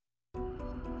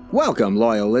Welcome,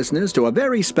 loyal listeners, to a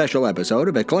very special episode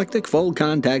of Eclectic Full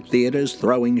Contact Theater's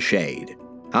Throwing Shade.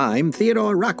 I'm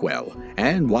Theodore Rockwell,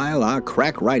 and while our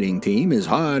crack writing team is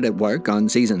hard at work on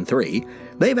Season 3,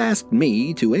 they've asked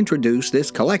me to introduce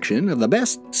this collection of the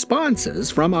best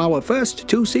sponsors from our first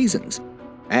 2 seasons.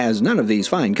 As none of these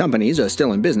fine companies are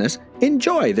still in business,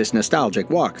 enjoy this nostalgic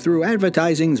walk through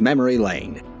advertising's memory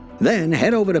lane. Then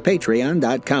head over to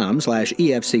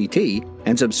patreon.com/EFCT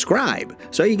and subscribe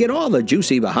so you get all the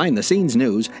juicy behind-the-scenes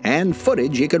news and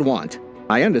footage you could want.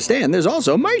 I understand there's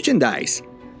also merchandise.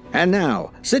 And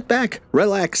now, sit back,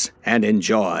 relax, and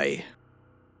enjoy.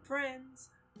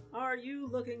 Friends, are you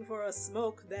looking for a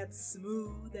smoke that's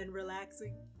smooth and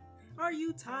relaxing? Are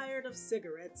you tired of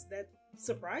cigarettes that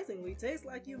surprisingly taste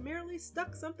like you merely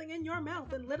stuck something in your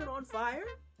mouth and lit it on fire?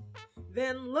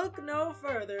 Then look no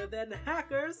further than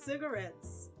Hacker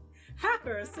Cigarettes.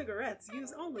 Hacker Cigarettes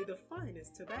use only the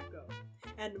finest tobacco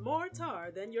and more tar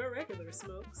than your regular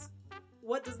smokes.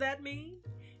 What does that mean?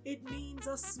 It means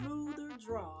a smoother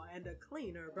draw and a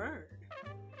cleaner burn.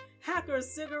 Hacker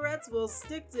Cigarettes will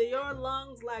stick to your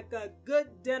lungs like a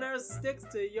good dinner sticks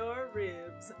to your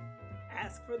ribs.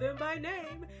 Ask for them by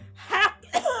name.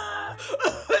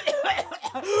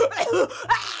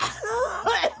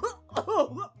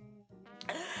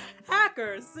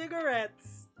 Hacker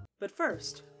Cigarettes. But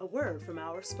first, a word from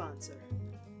our sponsor.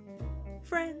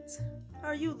 Friends,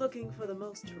 are you looking for the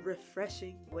most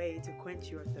refreshing way to quench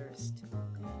your thirst?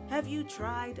 Have you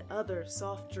tried other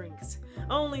soft drinks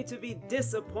only to be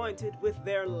disappointed with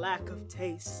their lack of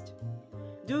taste?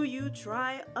 Do you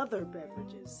try other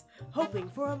beverages hoping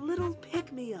for a little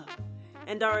pick-me-up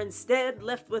and are instead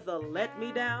left with a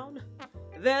let-me-down?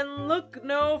 Then look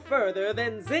no further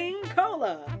than Zing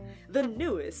Cola, the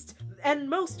newest and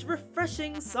most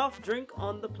refreshing soft drink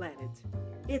on the planet.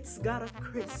 It's got a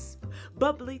crisp,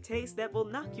 bubbly taste that will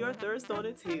knock your thirst on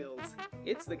its heels.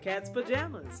 It's the cat's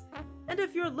pajamas. And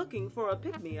if you're looking for a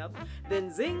pick-me-up,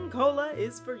 then Zing Cola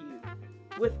is for you.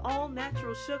 With all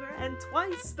natural sugar and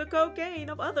twice the cocaine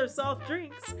of other soft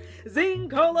drinks, Zing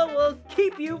Cola will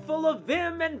keep you full of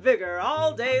vim and vigor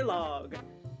all day long.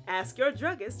 Ask your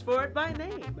druggist for it by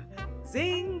name,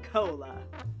 Zing Cola.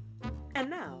 And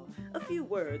now, a few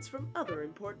words from other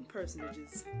important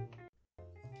personages.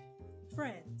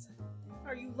 Friends,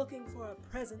 are you looking for a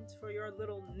present for your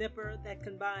little nipper that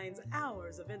combines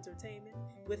hours of entertainment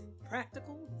with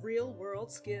practical,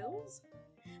 real-world skills?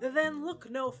 Then look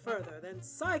no further than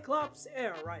Cyclops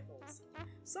Air Rifles.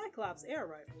 Cyclops Air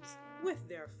Rifles, with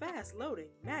their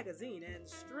fast-loading magazine and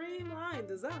streamlined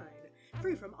design,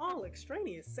 free from all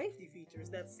extraneous safety features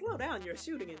that slow down your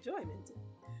shooting enjoyment.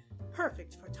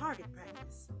 Perfect for target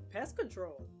practice, pest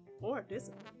control, or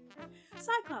discipline.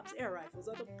 Cyclops Air Rifles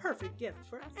are the perfect gift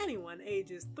for anyone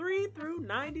ages 3 through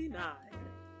 99.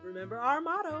 Remember our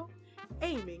motto,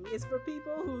 aiming is for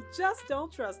people who just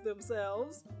don't trust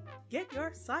themselves. Get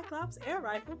your Cyclops Air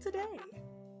Rifle today.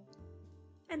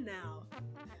 And now,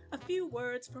 a few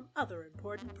words from other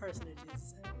important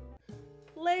personages.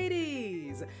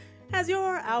 Ladies, has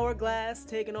your hourglass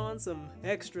taken on some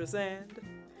extra sand?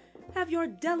 Have your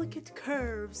delicate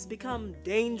curves become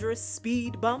dangerous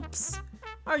speed bumps?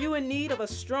 Are you in need of a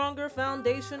stronger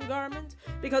foundation garment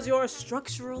because your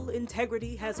structural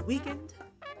integrity has weakened?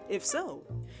 If so,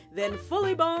 then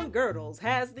Fully Boned Girdles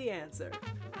has the answer.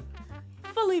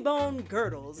 Fully Boned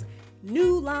Girdles,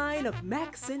 new line of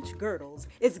Max-Cinch girdles,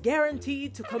 is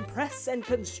guaranteed to compress and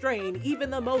constrain even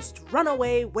the most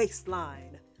runaway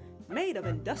waistline. Made of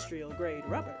industrial-grade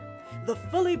rubber, the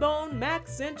Fully Boned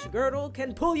Max-Cinch girdle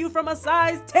can pull you from a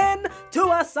size 10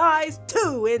 to a size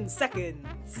 2 in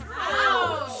seconds.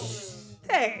 Ouch!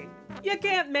 Hey, you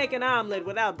can't make an omelet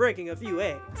without breaking a few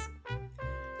eggs.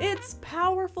 Its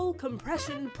powerful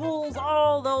compression pulls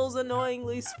all those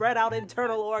annoyingly spread out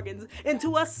internal organs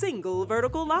into a single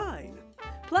vertical line.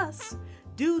 Plus,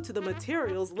 due to the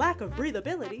material's lack of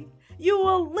breathability, you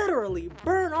will literally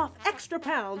burn off extra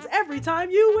pounds every time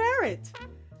you wear it.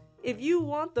 If you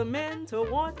want the men to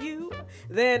want you,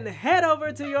 then head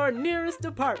over to your nearest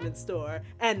department store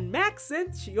and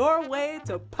Max-Cinch your way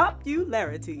to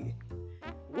popularity.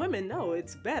 Women know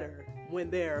it's better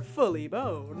when they're fully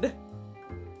boned.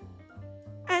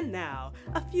 And now,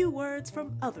 a few words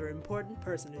from other important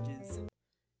personages.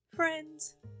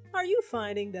 Friends, are you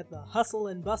finding that the hustle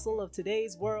and bustle of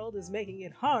today's world is making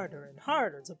it harder and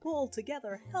harder to pull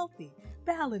together healthy,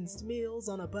 balanced meals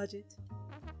on a budget?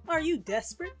 Are you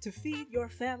desperate to feed your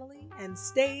family and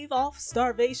stave off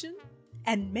starvation?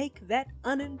 And make that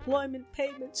unemployment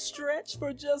payment stretch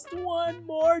for just one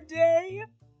more day?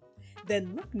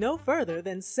 Then look no further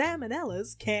than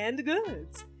Salmonella's Canned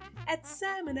Goods. At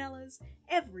Salmonella's,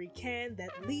 every can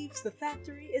that leaves the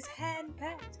factory is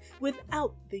hand-packed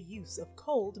without the use of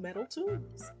cold metal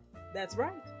tools. That's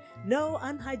right, no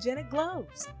unhygienic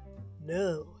gloves.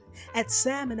 No, at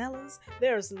Salmonella's,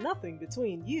 there's nothing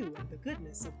between you and the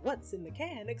goodness of what's in the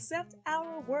can except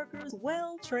our workers'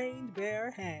 well-trained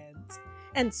bare hands.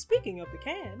 And speaking of the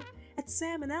can, at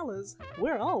Salmonella's,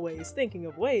 we're always thinking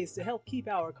of ways to help keep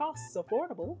our costs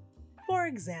affordable. For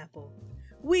example,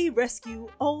 we rescue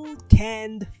old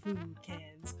canned food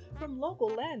cans from local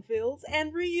landfills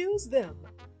and reuse them.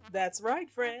 That's right,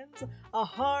 friends, a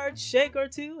hard shake or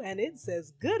two and it's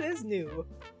as good as new.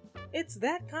 It's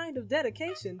that kind of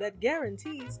dedication that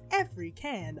guarantees every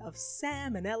can of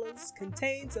Salmonella's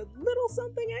contains a little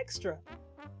something extra.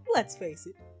 Let's face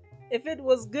it, if it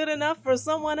was good enough for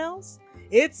someone else,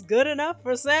 it's good enough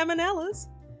for Salmonella's.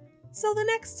 So the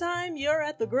next time you're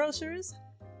at the grocer's,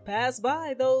 pass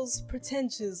by those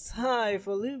pretentious,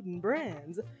 highfalutin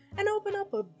brands and open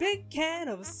up a big can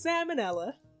of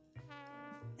Salmonella.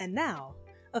 And now,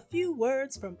 a few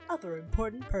words from other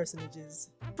important personages.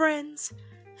 Friends,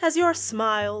 has your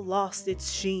smile lost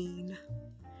its sheen?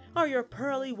 Are your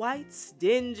pearly whites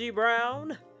dingy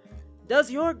brown? Does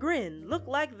your grin look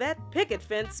like that picket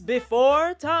fence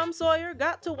before Tom Sawyer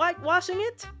got to whitewashing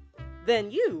it?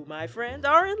 Then you, my friend,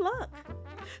 are in luck.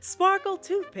 Sparkle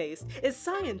toothpaste is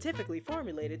scientifically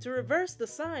formulated to reverse the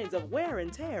signs of wear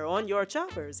and tear on your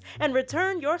choppers and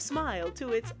return your smile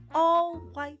to its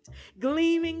all-white,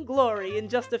 gleaming glory in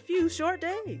just a few short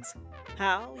days.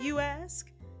 How, you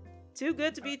ask? Too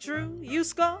good to be true, you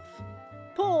scoff?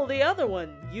 Pull the other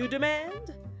one, you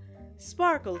demand?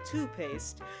 Sparkle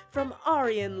toothpaste from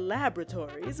Aryan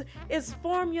Laboratories is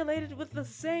formulated with the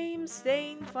same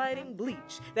stain-fighting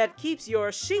bleach that keeps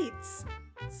your sheets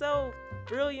so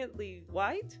brilliantly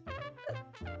white?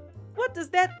 What does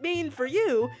that mean for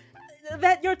you?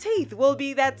 That your teeth will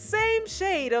be that same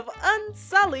shade of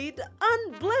unsullied,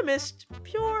 unblemished,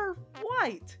 pure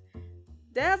white.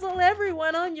 Dazzle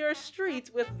everyone on your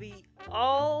street with the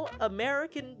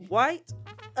all-American white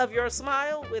of your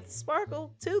smile with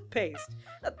Sparkle toothpaste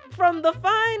from the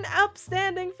fine,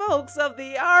 upstanding folks of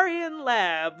the Aryan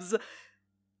Labs.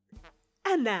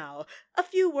 And now, a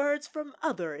few words from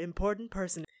other important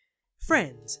persons.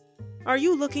 Friends, are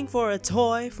you looking for a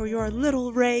toy for your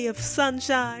little ray of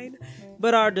sunshine,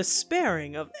 but are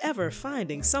despairing of ever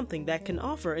finding something that can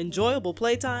offer enjoyable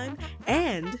playtime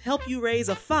and help you raise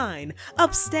a fine,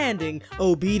 upstanding,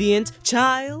 obedient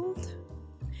child?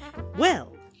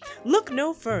 Well, look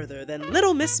no further than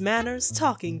Little Miss Manners'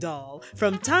 talking doll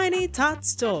from Tiny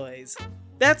Tots Toys.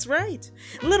 That's right,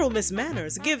 Little Miss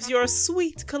Manners gives your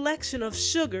sweet collection of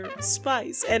sugar,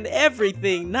 spice, and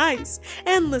everything nice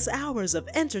endless hours of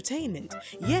entertainment,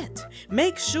 yet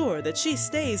make sure that she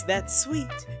stays that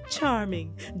sweet,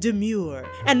 charming, demure,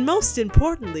 and most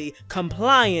importantly,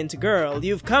 compliant girl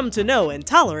you've come to know and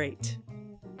tolerate.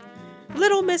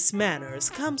 Little Miss Manners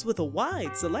comes with a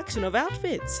wide selection of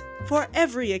outfits for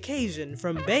every occasion,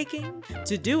 from baking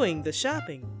to doing the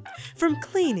shopping, from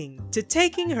cleaning to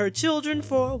taking her children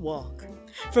for a walk,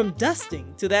 from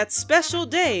dusting to that special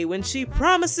day when she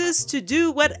promises to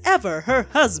do whatever her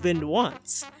husband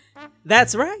wants.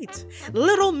 That's right,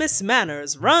 Little Miss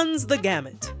Manners runs the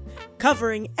gamut,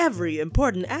 covering every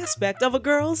important aspect of a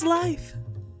girl's life.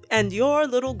 And your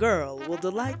little girl will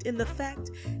delight in the fact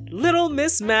Little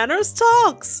Miss Manners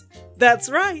talks. That's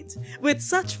right, with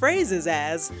such phrases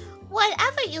as,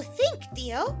 "Whatever you think,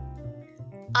 dear.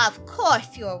 Of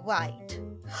course you're right.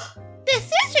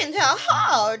 This isn't that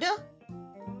hard.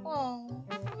 Oh,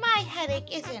 my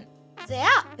headache isn't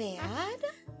that bad."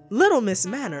 Little Miss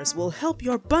Manners will help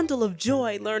your bundle of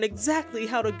joy learn exactly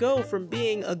how to go from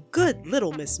being a good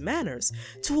Little Miss Manners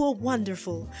to a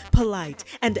wonderful, polite,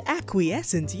 and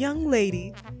acquiescent young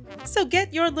lady. So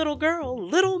get your little girl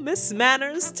Little Miss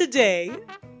Manners today.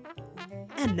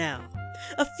 And now,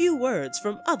 a few words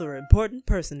from other important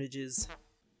personages.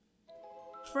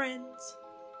 Friends,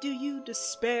 do you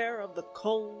despair of the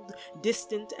cold,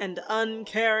 distant, and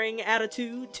uncaring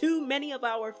attitude too many of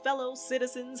our fellow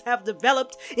citizens have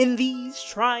developed in these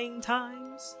trying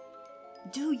times?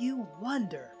 Do you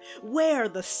wonder where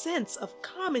the sense of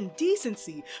common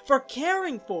decency for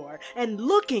caring for and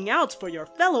looking out for your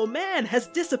fellow man has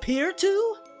disappeared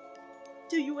to?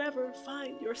 Do you ever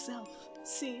find yourself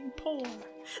seeing poor,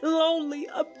 lonely,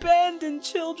 abandoned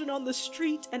children on the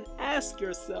street and ask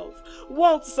yourself,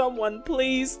 won't someone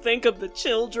please think of the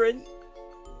children?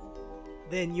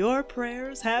 Then your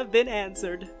prayers have been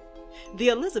answered. The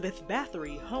Elizabeth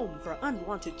Bathory Home for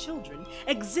Unwanted Children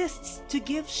exists to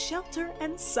give shelter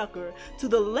and succor to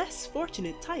the less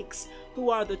fortunate tykes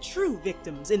who are the true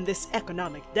victims in this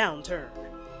economic downturn.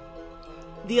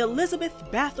 the Elizabeth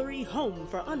Bathory Home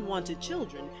for Unwanted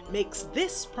Children makes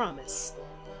this promise.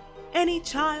 Any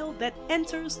child that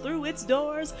enters through its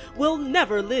doors will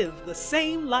never live the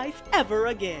same life ever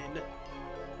again.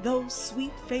 Those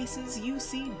sweet faces you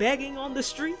see begging on the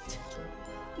street?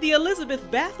 The Elizabeth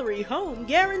Bathory Home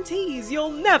guarantees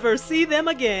you'll never see them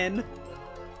again.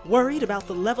 Worried about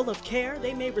the level of care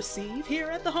they may receive here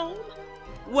at the home?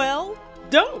 Well,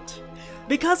 don't,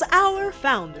 because our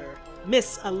founder,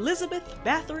 Miss Elizabeth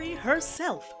Bathory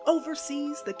herself,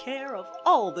 oversees the care of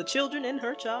all the children in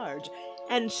her charge,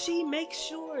 and she makes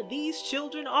sure these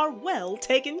children are well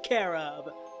taken care of,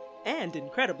 and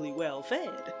incredibly well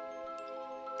fed.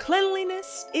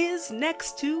 Cleanliness is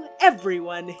next to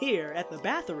everyone here at the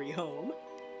Bathory Home,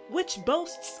 which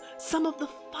boasts some of the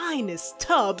finest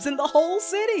tubs in the whole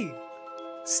city.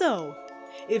 So,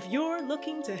 if you're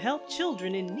looking to help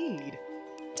children in need,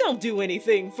 don't do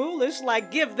anything foolish like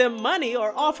give them money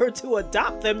or offer to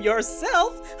adopt them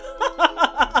yourself.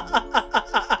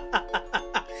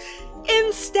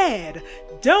 Instead,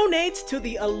 donate to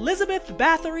the Elizabeth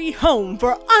Bathory Home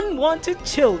for Unwanted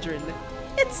Children.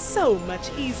 It's so much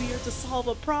easier to solve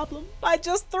a problem by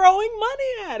just throwing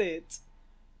money at it.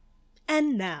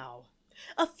 And now,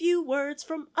 a few words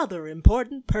from other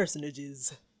important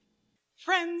personages.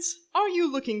 Friends, are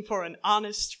you looking for an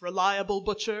honest, reliable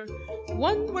butcher?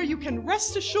 One where you can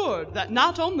rest assured that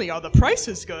not only are the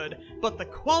prices good, but the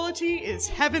quality is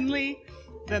heavenly?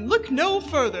 Then look no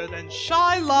further than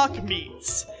Shylock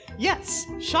Meats. Yes,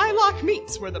 Shylock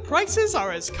Meats, where the prices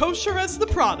are as kosher as the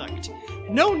product.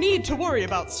 No need to worry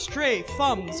about stray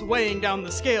thumbs weighing down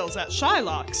the scales at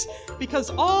Shylock's, because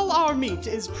all our meat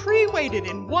is pre-weighted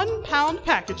in 1-pound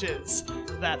packages.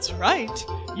 That's right,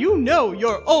 you know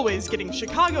you're always getting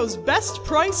Chicago's best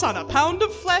price on a pound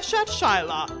of flesh at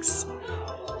Shylock's.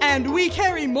 And we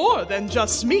carry more than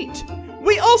just meat.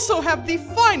 We also have the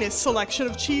finest selection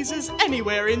of cheeses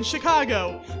anywhere in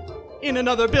Chicago, in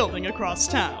another building across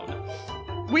town.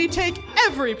 We take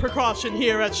every precaution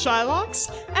here at Shylock's,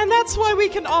 and that's why we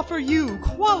can offer you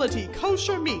quality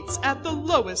kosher meats at the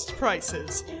lowest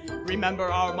prices.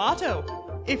 Remember our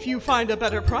motto, if you find a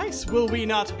better price, will we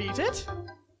not beat it?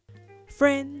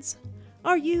 Friends,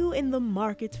 are you in the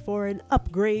market for an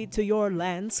upgrade to your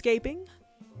landscaping?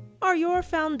 Are your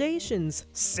foundations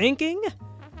sinking?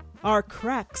 Are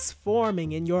cracks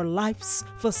forming in your life's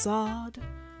facade?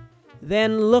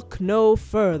 Then look no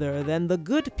further than the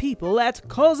good people at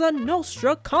Cosa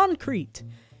Nostra Concrete.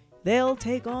 They'll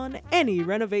take on any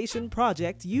renovation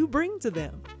project you bring to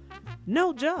them.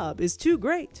 No job is too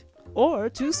great or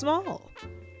too small.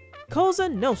 Cosa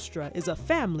Nostra is a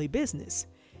family business,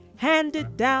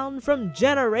 handed down from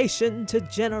generation to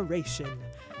generation,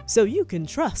 so you can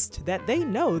trust that they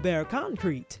know their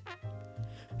concrete.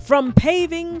 From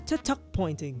paving to tuck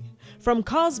pointing, from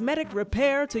cosmetic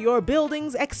repair to your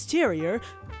building's exterior,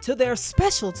 to their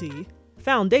specialty,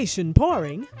 foundation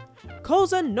pouring,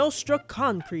 Cosa Nostra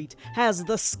Concrete has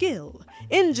the skill,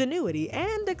 ingenuity,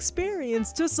 and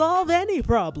experience to solve any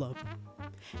problem.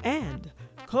 And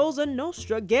Cosa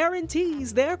Nostra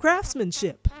guarantees their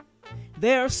craftsmanship.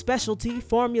 Their specialty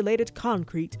formulated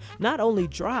concrete not only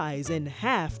dries in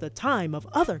half the time of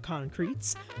other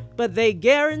concretes, but they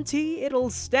guarantee it'll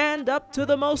stand up to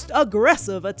the most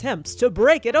aggressive attempts to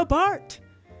break it apart.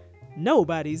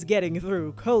 Nobody's getting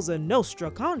through Cosa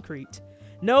Nostra Concrete,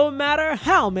 no matter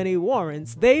how many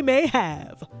warrants they may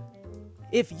have.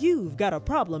 If you've got a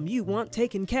problem you want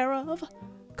taken care of,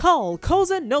 call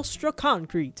Cosa Nostra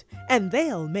Concrete and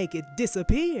they'll make it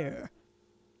disappear.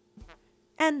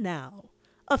 And now,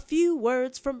 a few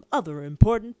words from other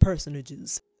important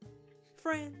personages.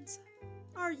 Friends,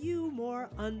 are you more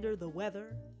under the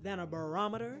weather than a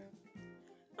barometer?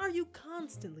 Are you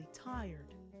constantly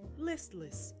tired,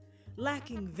 listless,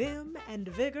 lacking vim and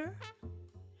vigor?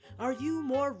 Are you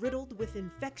more riddled with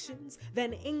infections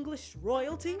than English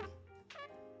royalty?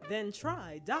 Then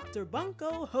try Dr.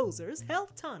 Bunko Hoser's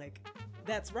Health Tonic.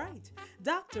 That's right,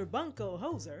 Dr. Bunko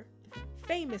Hoser,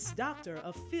 famous doctor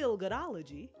of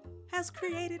feel-goodology, has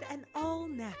created an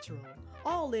all-natural,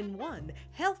 all-in-one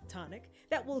health tonic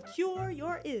that will cure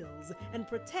your ills and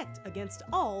protect against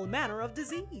all manner of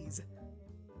disease.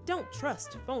 Don't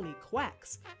trust phony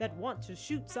quacks that want to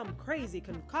shoot some crazy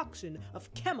concoction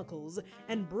of chemicals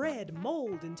and bred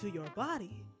mold into your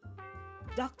body.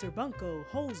 Dr. Bunko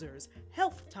Hoser's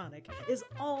Health Tonic is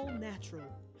all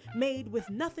natural, made with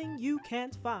nothing you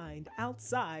can't find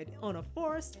outside on a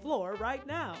forest floor right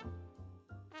now.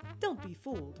 Don't be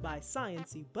fooled by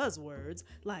science-y buzzwords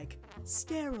like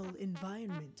sterile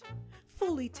environment,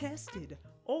 fully tested,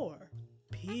 or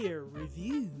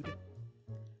peer-reviewed.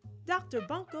 Dr.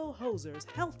 Bunko Hoser's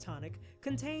Health Tonic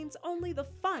contains only the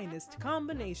finest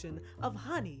combination of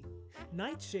honey,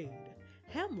 nightshade,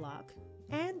 hemlock,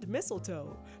 and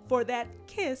mistletoe for that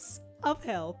kiss of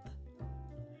health.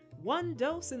 1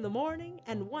 dose in the morning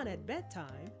and 1 at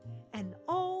bedtime, and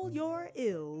all your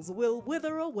ills will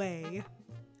wither away.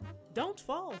 Don't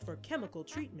fall for chemical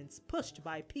treatments pushed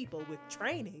by people with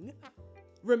training.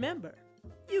 Remember,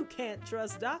 you can't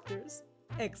trust doctors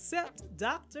except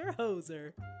Dr.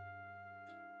 Hoser.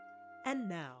 And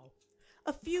now,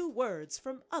 a few words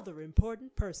from other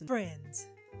important persons. Friends,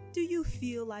 do you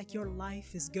feel like your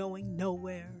life is going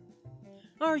nowhere?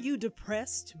 Are you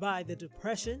depressed by the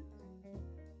depression?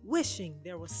 Wishing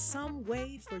there was some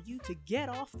way for you to get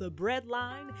off the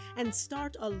breadline and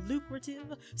start a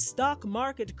lucrative, stock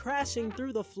market crashing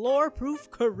through the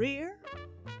floor-proof career?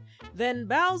 Then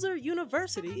Bowser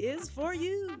University is for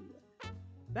you.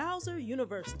 Bowser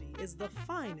University is the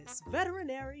finest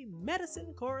veterinary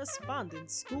medicine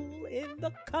correspondence school in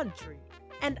the country,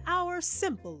 and our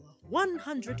simple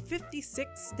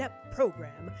 156-step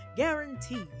program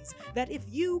guarantees that if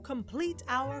you complete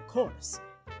our course,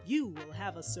 you will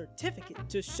have a certificate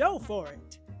to show for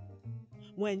it.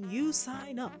 When you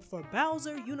sign up for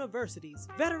Bowser University's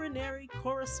veterinary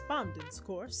correspondence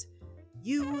course,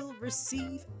 you will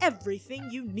receive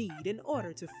everything you need in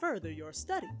order to further your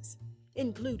studies,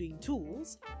 including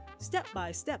tools,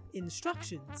 step-by-step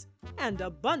instructions, and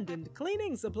abundant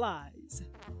cleaning supplies.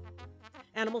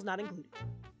 Animals not included.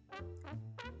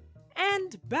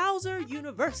 And Bowser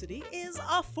University is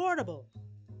affordable.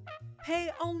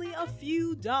 Pay only a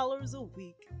few dollars a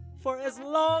week for as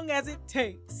long as it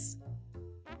takes.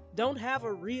 Don't have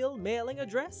a real mailing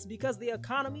address because the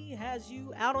economy has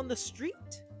you out on the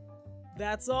street?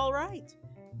 That's all right.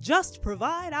 Just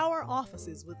provide our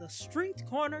offices with a street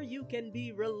corner you can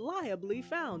be reliably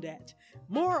found at,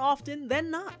 more often than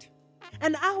not.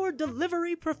 And our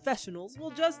delivery professionals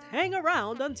will just hang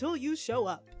around until you show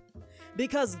up,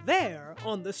 because they're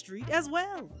on the street as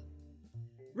well.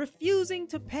 Refusing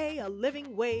to pay a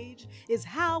living wage is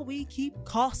how we keep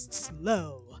costs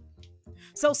low.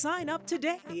 So sign up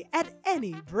today at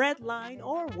any breadline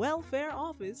or welfare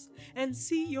office and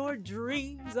see your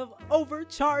dreams of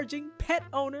overcharging pet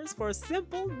owners for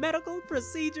simple medical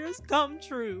procedures come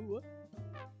true.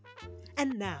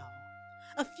 And now,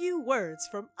 a few words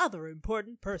from other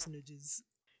important personages.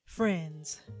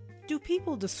 Friends, do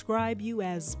people describe you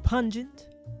as pungent?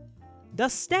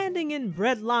 Does standing in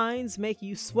bread lines make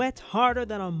you sweat harder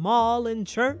than a mall in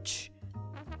church?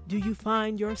 Do you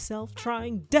find yourself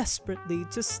trying desperately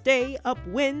to stay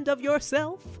upwind of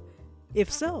yourself?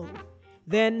 If so,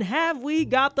 then have we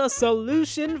got the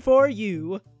solution for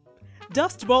you?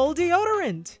 Dust Bowl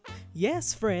deodorant!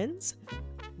 Yes, friends.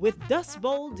 With Dust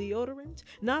Bowl deodorant,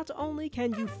 not only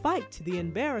can you fight the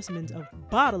embarrassment of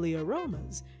bodily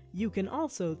aromas, you can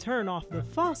also turn off the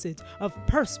faucet of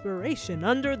perspiration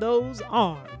under those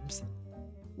arms.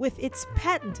 With its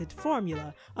patented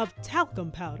formula of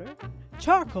talcum powder,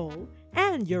 charcoal,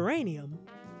 and uranium,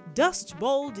 Dust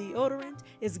Bowl deodorant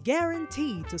is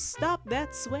guaranteed to stop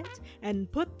that sweat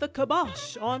and put the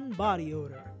kibosh on body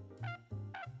odor.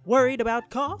 Worried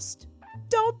about cost?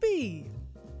 Don't be!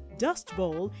 Dust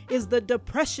Bowl is the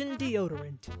depression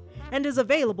deodorant and is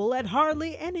available at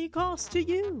hardly any cost to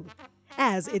you,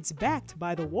 as it's backed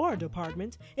by the War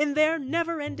Department in their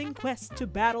never-ending quest to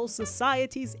battle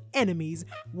society's enemies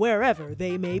wherever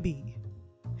they may be.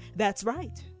 That's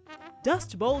right.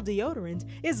 Dust Bowl deodorant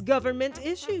is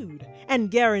government-issued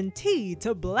and guaranteed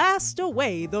to blast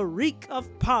away the reek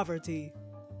of poverty.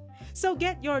 So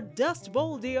get your Dust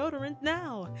Bowl deodorant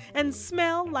now and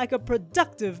smell like a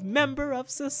productive member of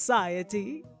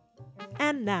society.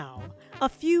 And now, a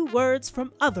few words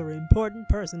from other important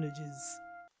personages.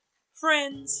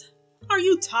 Friends, are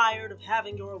you tired of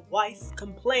having your wife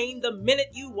complain the minute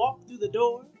you walk through the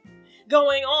door?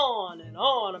 Going on and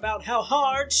on about how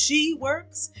hard she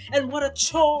works and what a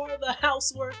chore the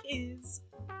housework is?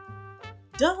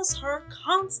 Does her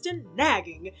constant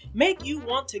nagging make you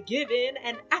want to give in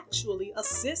and actually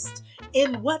assist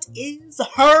in what is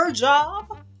her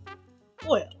job?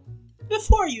 Well,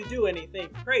 before you do anything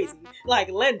crazy like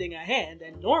lending a hand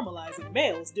and normalizing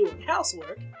males doing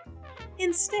housework,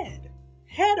 instead,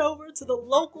 head over to the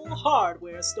local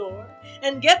hardware store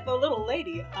and get the little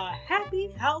lady a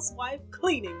Happy Housewife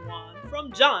cleaning wand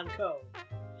from Johnco.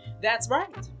 That's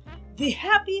right, the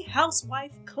Happy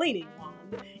Housewife cleaning wand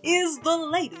is the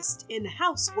latest in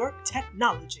housework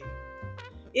technology.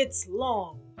 Its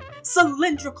long,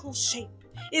 cylindrical shape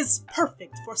is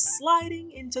perfect for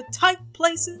sliding into tight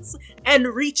places and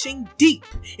reaching deep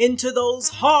into those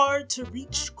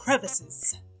hard-to-reach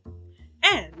crevices.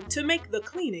 And to make the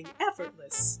cleaning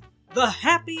effortless, the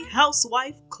Happy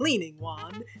Housewife Cleaning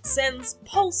Wand sends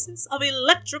pulses of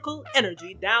electrical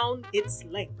energy down its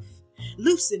length,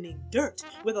 loosening dirt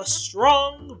with a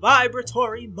strong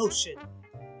vibratory motion.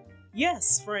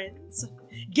 Yes, friends,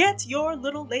 get your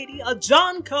little lady a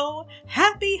Johnco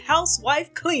Happy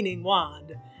Housewife Cleaning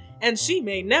Wand, and she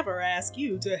may never ask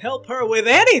you to help her with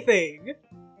anything.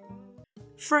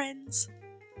 Friends,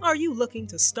 are you looking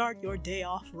to start your day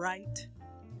off right?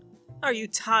 Are you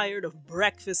tired of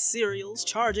breakfast cereals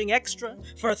charging extra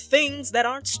for things that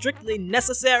aren't strictly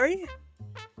necessary?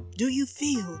 Do you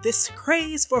feel this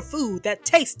craze for food that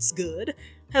tastes good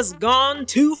has gone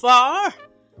too far?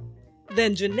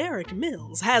 Then Generic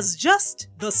Mills has just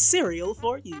the cereal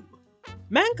for you.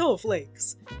 Manco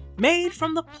Flakes, made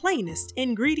from the plainest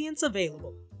ingredients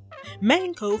available.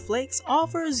 Manco Flakes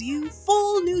offers you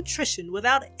full nutrition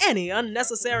without any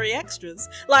unnecessary extras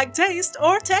like taste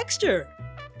or texture.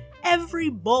 Every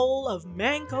bowl of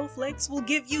Manco Flakes will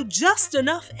give you just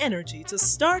enough energy to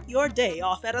start your day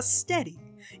off at a steady,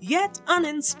 yet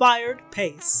uninspired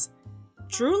pace.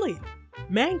 Truly,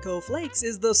 Manco Flakes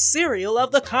is the cereal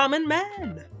of the common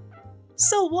man.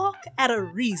 So walk at a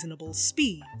reasonable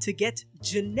speed to get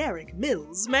Generic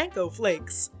Mills Manco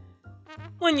Flakes.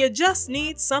 When you just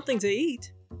need something to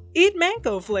eat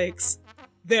Manco Flakes.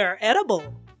 They're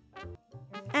edible.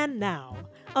 And now,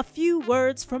 a few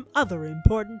words from other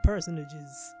important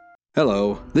personages.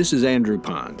 Hello, this is Andrew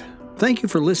Pond. Thank you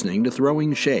for listening to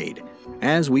Throwing Shade.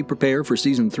 As we prepare for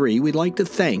Season 3, we'd like to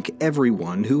thank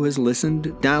everyone who has listened,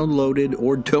 downloaded,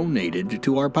 or donated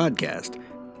to our podcast.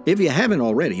 If you haven't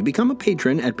already, become a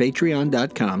patron at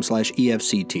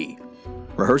patreon.com/EFCT.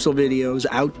 Rehearsal videos,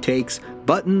 outtakes,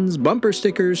 buttons, bumper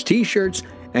stickers, t-shirts,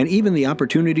 and even the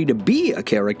opportunity to be a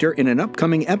character in an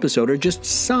upcoming episode are just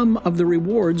some of the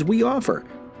rewards we offer.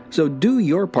 So do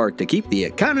your part to keep the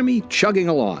economy chugging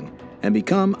along and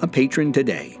become a patron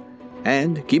today.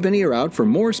 And keep an ear out for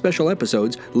more special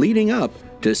episodes leading up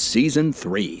to Season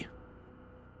 3.